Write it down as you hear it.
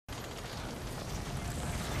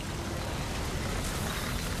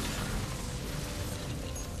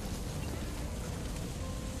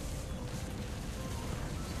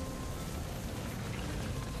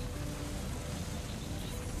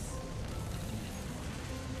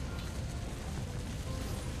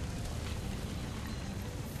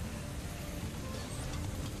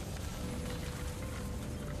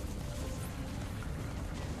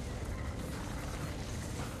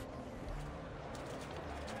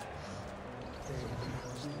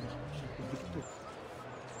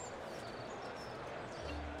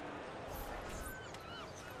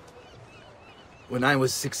When I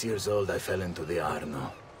was 6 years old, I fell into the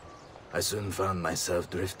Arno. I soon found myself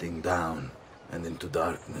drifting down and into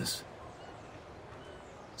darkness.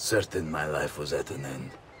 Certain my life was at an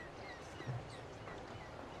end.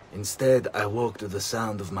 Instead, I woke to the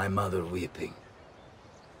sound of my mother weeping.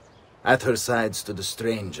 At her side stood a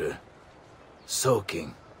stranger,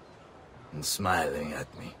 soaking and smiling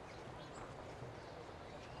at me.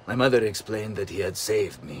 My mother explained that he had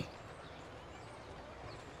saved me.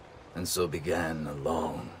 And so began a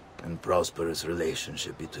long and prosperous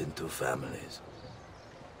relationship between two families.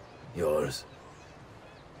 Yours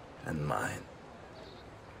and mine.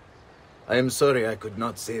 I am sorry I could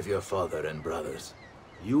not save your father and brothers.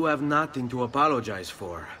 You have nothing to apologize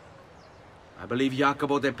for. I believe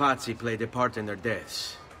Jacopo de Pazzi played a part in their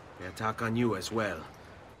deaths. The attack on you as well.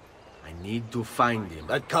 I need to find him.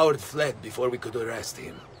 That coward fled before we could arrest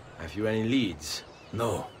him. Have you any leads?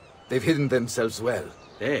 No. They've hidden themselves well.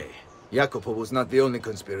 They? Jacopo was not the only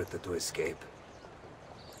conspirator to escape.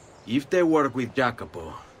 If they work with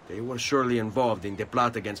Jacopo, they were surely involved in the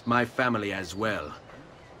plot against my family as well.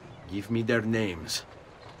 Give me their names.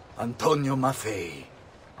 Antonio Maffei,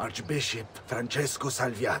 Archbishop Francesco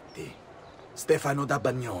Salviati, Stefano da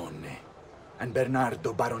Bagnone, and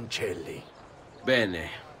Bernardo Baroncelli.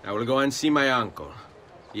 Bene. I will go and see my uncle.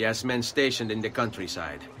 He has men stationed in the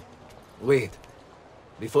countryside. Wait.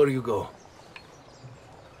 Before you go.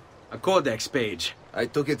 A codex page. I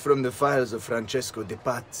took it from the files of Francesco de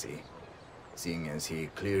Pazzi, seeing as he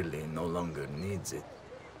clearly no longer needs it.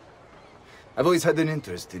 I've always had an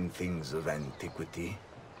interest in things of antiquity,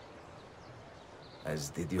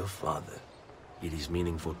 as did your father. It is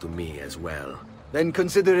meaningful to me as well. Then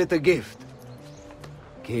consider it a gift.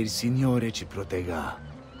 Che il Signore ci protegga.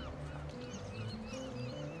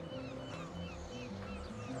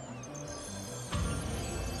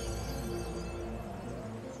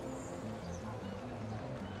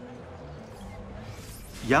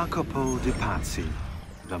 Jacopo de Pazzi,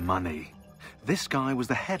 the money. This guy was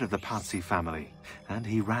the head of the Pazzi family, and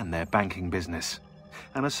he ran their banking business.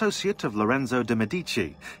 An associate of Lorenzo de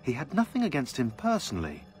Medici, he had nothing against him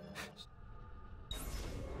personally.